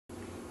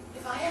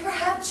If I ever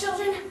have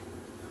children,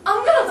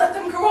 I'm gonna let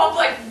them grow up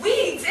like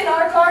weeds in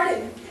our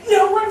garden.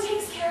 No one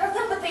takes care of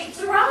them, but they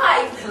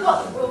thrive,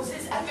 while the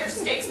roses at their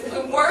stakes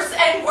bloom worse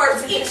and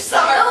worse each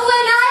summer.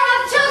 When I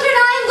have children,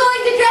 I am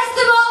going to dress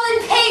them all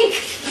in pink.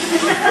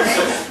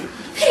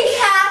 Pink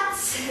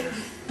hats,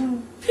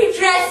 pink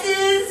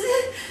dresses,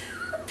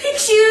 pink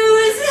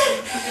shoes,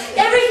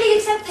 everything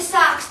except the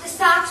socks. The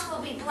socks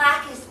will be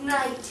black as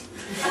night.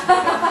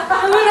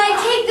 And when I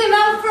take them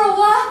out for a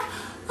walk,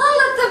 I'll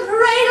let them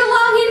parade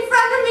along in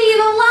front of me in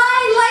a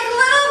line like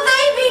little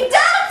baby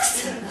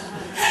ducks.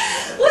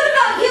 What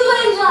about you,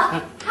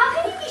 Angela? How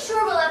can you be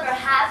sure we'll ever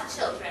have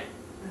children?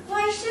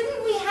 Why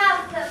shouldn't we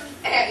have them?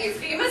 Aunt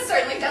Euphemia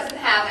certainly doesn't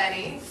have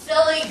any.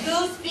 Silly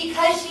goose,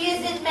 because she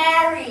isn't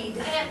married.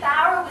 Aunt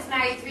Bauer was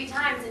married 3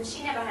 times and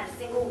she never had a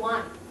single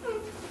one.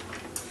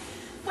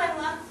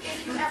 Wendla,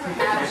 if you ever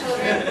have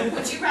children,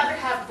 would you rather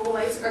have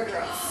boys or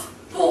girls?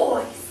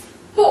 Boys.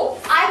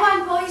 Boys. I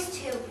want boys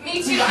too.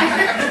 Me too. I'd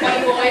rather have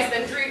 20 boys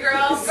than 3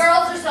 girls.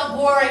 Girls are so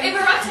boring. If it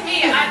were up to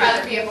me, I'd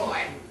rather be a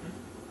boy.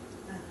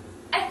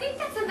 I think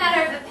that's a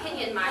matter of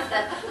opinion,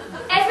 Martha.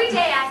 Every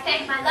day I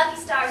thank my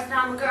lucky stars that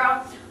I'm a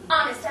girl.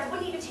 Honest, I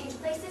wouldn't even change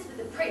places with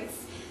a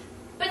prince.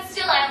 But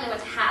still, I only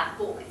want to have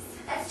boys.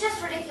 That's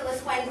just ridiculous,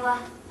 Wendla.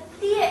 But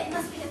Thea, it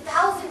must be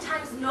 1,000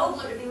 times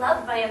nobler to be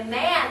loved by a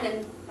man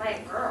than by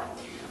a girl.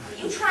 Are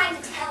you trying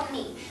to tell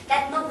me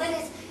that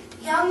Melinda's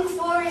young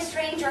forest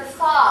ranger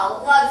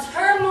Fall loves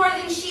her more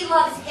than she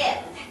loves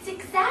him? That's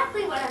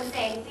exactly what I'm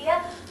saying,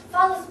 Thea.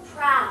 Fall is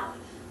proud.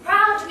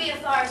 Proud to be a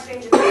forest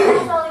ranger.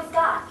 That's all he's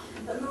got.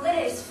 But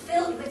Melinda is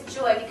filled with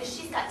joy because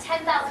she's got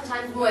 10,000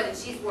 times more than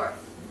she's worth.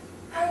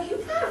 Are you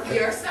proud of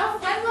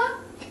yourself, Wendla?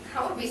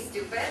 That would be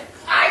stupid.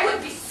 I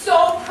would be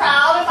so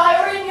proud if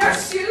I were in your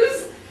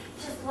shoes.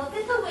 Just look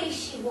at the way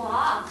she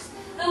walks,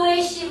 the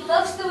way she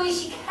looks, the way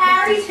she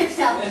carries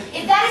herself.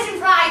 If that isn't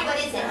pride, what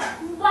is it?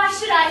 Why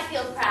should I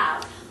feel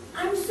proud?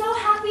 I'm so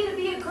happy to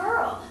be a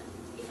girl.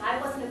 If I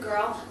wasn't a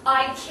girl,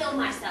 I'd kill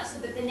myself so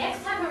that the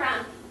next time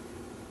around,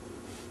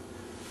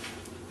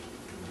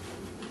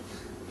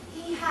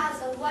 he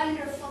has a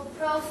wonderful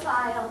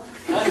profile.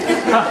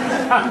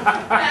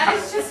 That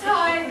is just how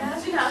I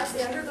imagine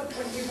Alexander the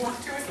when he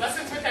walked to his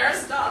lessons with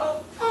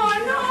Aristotle. Oh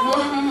no!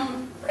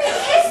 Great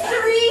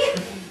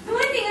history! The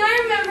only thing I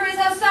remember is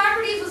how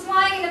Socrates was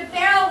lying in a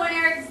barrel when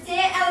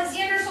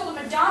Alexander sold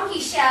him a donkey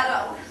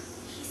shadow.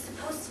 He's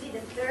supposed to be the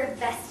 3rd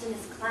best in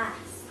his class.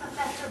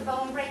 Professor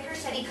Bonebreaker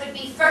said he could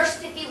be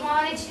first if he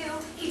wanted to.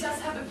 He does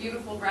have a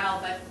beautiful brow,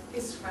 but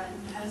his friend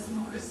has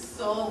more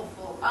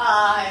soulful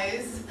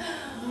eyes.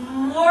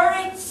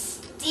 Moritz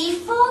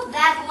Stiefel?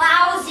 That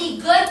lousy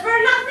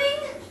good-for-nothing?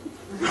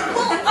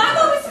 Well, I've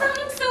always found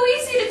him so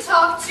easy to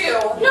talk to.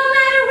 No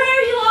matter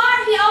where you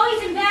are, he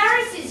always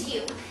embarrasses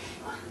you.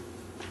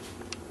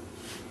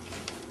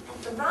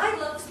 At the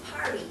Rylo's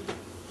party,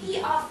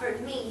 he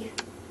offered me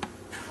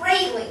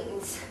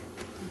pralines.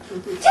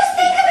 Just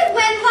think of it,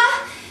 Wendla.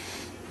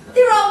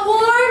 They're all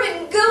warm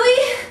and gooey.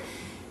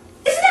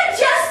 Isn't that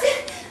just...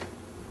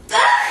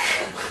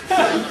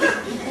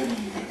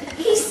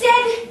 He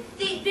said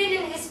they'd been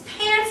in his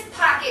pants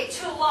pocket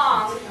too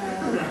long.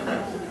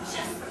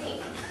 Just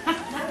think.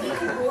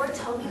 Deacon Ward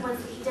told me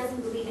once that he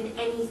doesn't believe in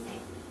anything.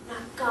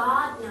 Not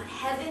God, not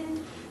heaven,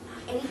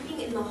 not anything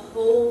in the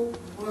whole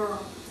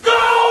world. Come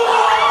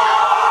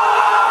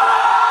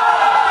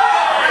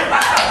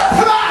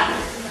on!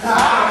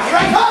 Here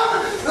I come!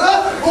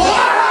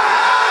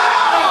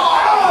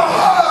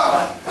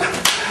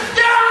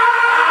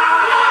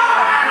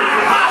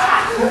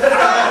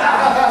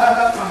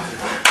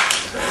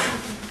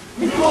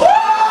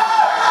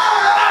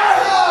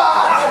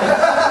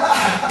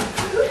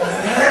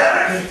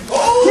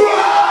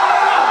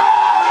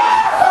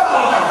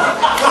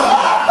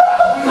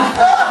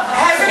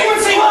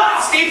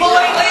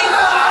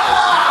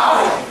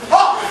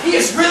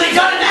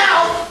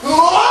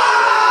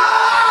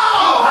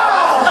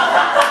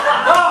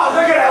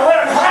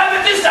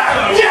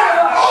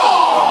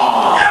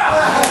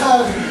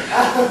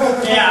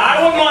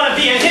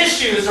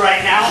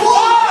 Right now.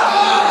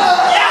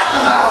 Yeah.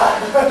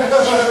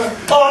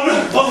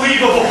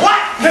 Unbelievable.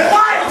 What?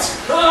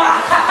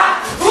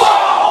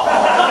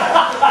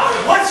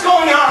 What's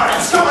going on?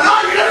 What's going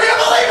on? You're never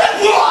gonna believe it!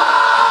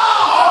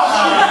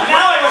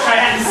 Now I wish I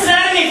hadn't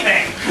said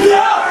anything.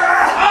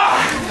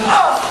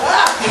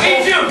 Me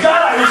too.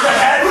 God, I wish I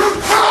had.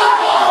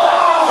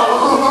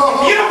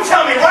 You don't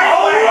tell me right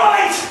away.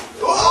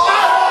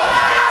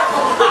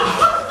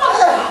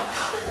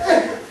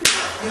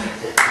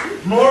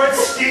 Moritz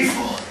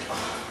Stiefel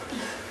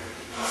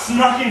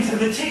snuck into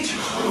the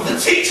teacher's room. The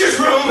teacher's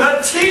room?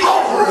 The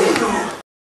teacher's room.